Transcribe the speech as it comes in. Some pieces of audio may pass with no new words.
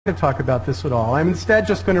to talk about this at all. I'm instead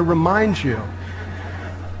just going to remind you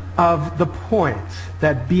of the point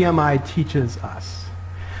that BMI teaches us,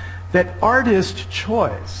 that artist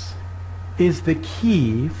choice is the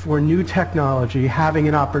key for new technology having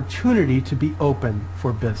an opportunity to be open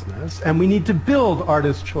for business. And we need to build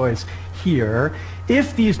artist choice here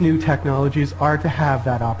if these new technologies are to have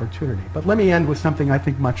that opportunity. But let me end with something I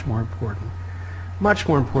think much more important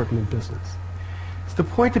in business. It's the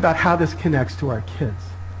point about how this connects to our kids.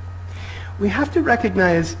 We have to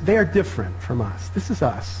recognize they are different from us. This is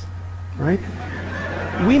us, right?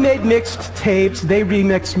 We made mixed tapes, they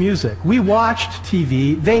remix music. We watched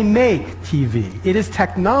TV, they make TV. It is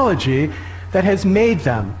technology that has made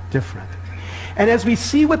them different. And as we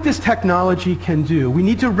see what this technology can do, we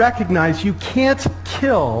need to recognize you can't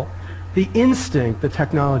kill the instinct the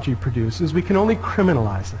technology produces. We can only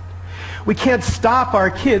criminalize it. We can't stop our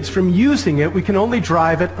kids from using it. We can only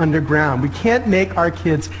drive it underground. We can't make our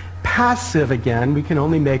kids passive again. We can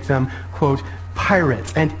only make them, quote,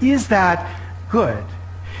 pirates. And is that good?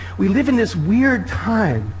 We live in this weird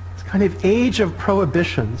time, this kind of age of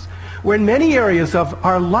prohibitions, where in many areas of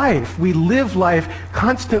our life, we live life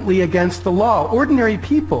constantly against the law. Ordinary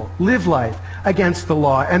people live life against the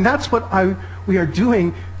law. And that's what we are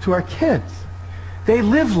doing to our kids. They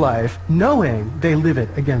live life knowing they live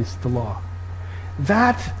it against the law.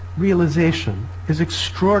 That realization is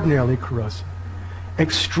extraordinarily corrosive,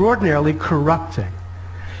 extraordinarily corrupting.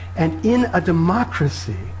 And in a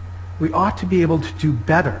democracy, we ought to be able to do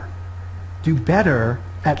better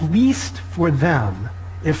at least for them,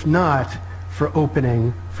 if not for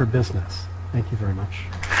opening for business. Thank you very much.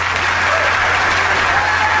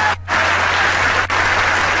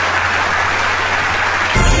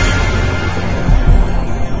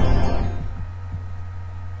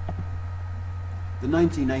 The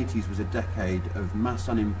 1980s was a decade of mass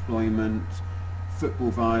unemployment,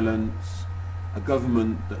 football violence, a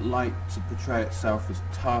government that liked to portray itself as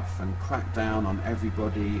tough and crack down on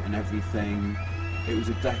everybody and everything. It was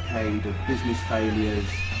a decade of business failures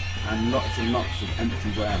and lots of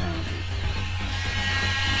empty warehouses.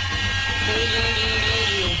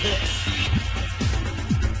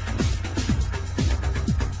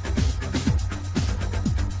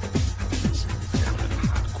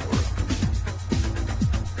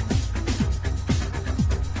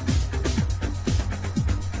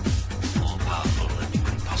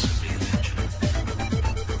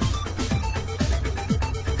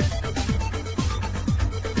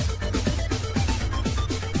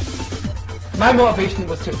 My motivation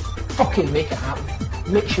was to fucking make it happen.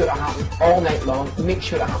 Make sure it happened all night long. Make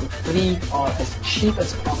sure it happened free or as cheap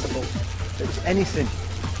as possible. It was anything.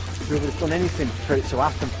 We would have done anything for it to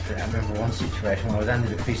happen. I remember one situation where I was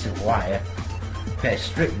handed a piece of wire. Okay,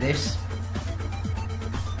 strip this,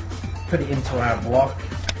 put it into our block,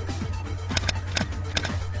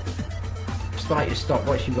 start your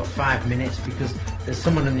stopwatch. You've got 5 minutes because there's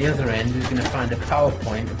someone on the other end who's going to find a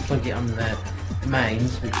PowerPoint and plug it on the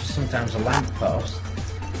mains, which is sometimes a lamp post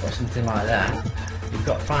or something like that. You've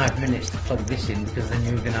got 5 minutes to plug this in because then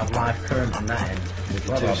you're going to have live current on that end. If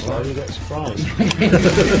you're too slow, you get surprised.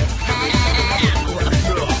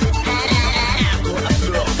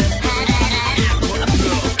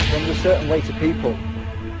 There was a certain weight of people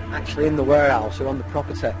actually in the warehouse or on the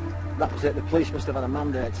property. That was it. The police must have had a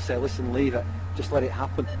mandate to say, listen, leave it, just let it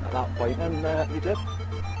happen at that point, and they did.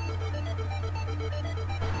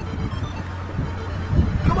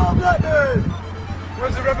 Come on, black dude!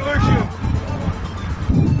 Where's the revolution?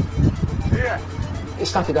 Here. It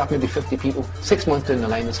started off maybe 50 people. 6 months down the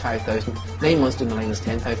line was 5,000. 9 months down the line was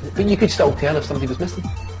 10,000. But you could still tell if somebody was missing.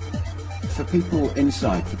 For people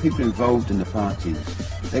inside, for people involved in the parties,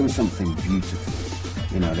 they were something beautiful.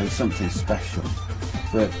 You know, there was something special.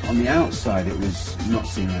 But on the outside, it was not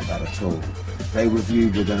seen like that at all. They were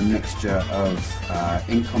viewed with a mixture of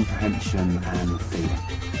incomprehension and fear.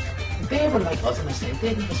 They were like us in a sense.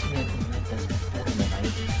 They never seen anything like this before in their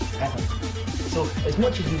life, ever. So as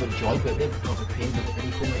much as we were joyed about it, they were probably praying that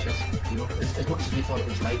any home was just, you know, as much as we thought it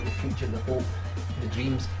was light, the future, the hope, the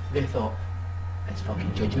dreams, they thought, it's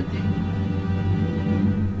fucking Judgment Day.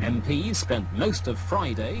 MPs spent most of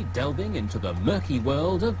Friday delving into the murky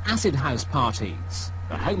world of acid house parties.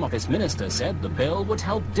 The Home Office minister said the bill would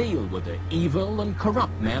help deal with the evil and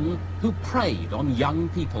corrupt men who preyed on young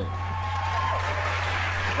people.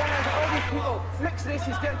 People, mixed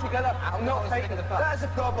races getting together, I'm not fighting the fact. That is a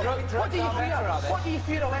problem. What do you fear? What do you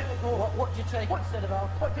fear of letting go? What do you take instead of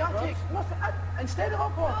alcohol? What do I take? Nothing. Instead of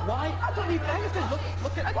alcohol? Why? I don't need anything.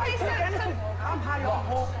 Look at why take anything? I'm high on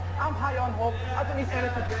hope. I'm high on hope. I don't need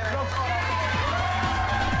anything.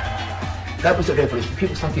 That was the revolution.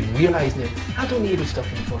 People started realising it. I don't need to be stuck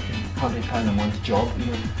in a fucking £100 a month job, you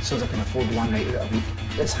know, so as I can afford one night out a week.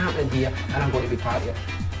 It's happening here, and I'm going to be part of it.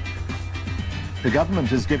 The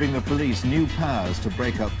government is giving the police new powers to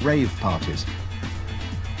break up rave parties.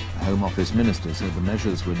 The Home Office minister said the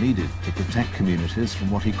measures were needed to protect communities from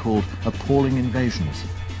what he called appalling invasions.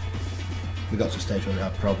 We got to a stage where we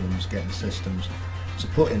had problems getting systems to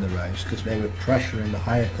put in the raves because they were pressuring the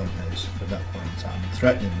hire companies at that point in time,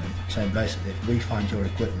 threatening them, saying basically if we find your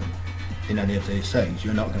equipment in any of these things,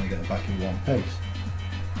 you're not going to get it back in one piece.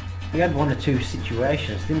 We had one or two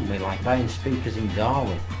situations, didn't we, like buying speakers in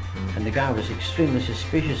Darwin, and the guy was extremely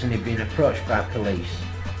suspicious and he'd been approached by police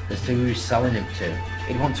as to who he was selling them to.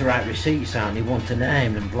 He'd want to write receipts out and he'd want a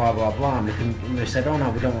name and blah blah blah, and we said, oh no,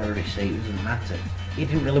 we don't want a receipt, it doesn't matter. He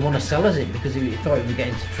didn't really want to sell us it because he thought he would get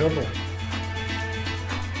into trouble.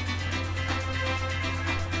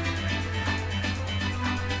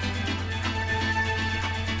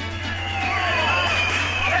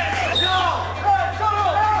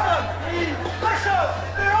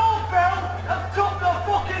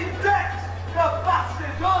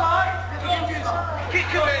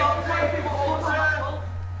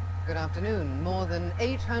 Good afternoon. More than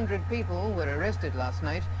 800 people were arrested last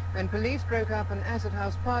night when police broke up an acid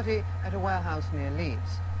house party at a warehouse near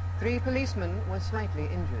Leeds. 3 policemen were slightly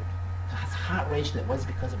injured. As heart-wrenching it was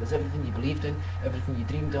because it was everything you believed in, everything you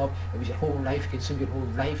dreamed of. It was your whole life, you consumed your whole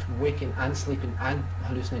life, waking and sleeping and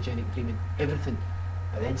hallucinogenic dreaming, everything.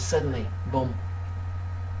 But then suddenly, boom.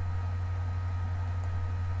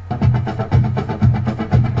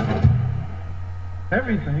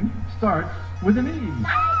 Everything starts with an E.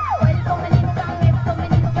 Oh, it's so many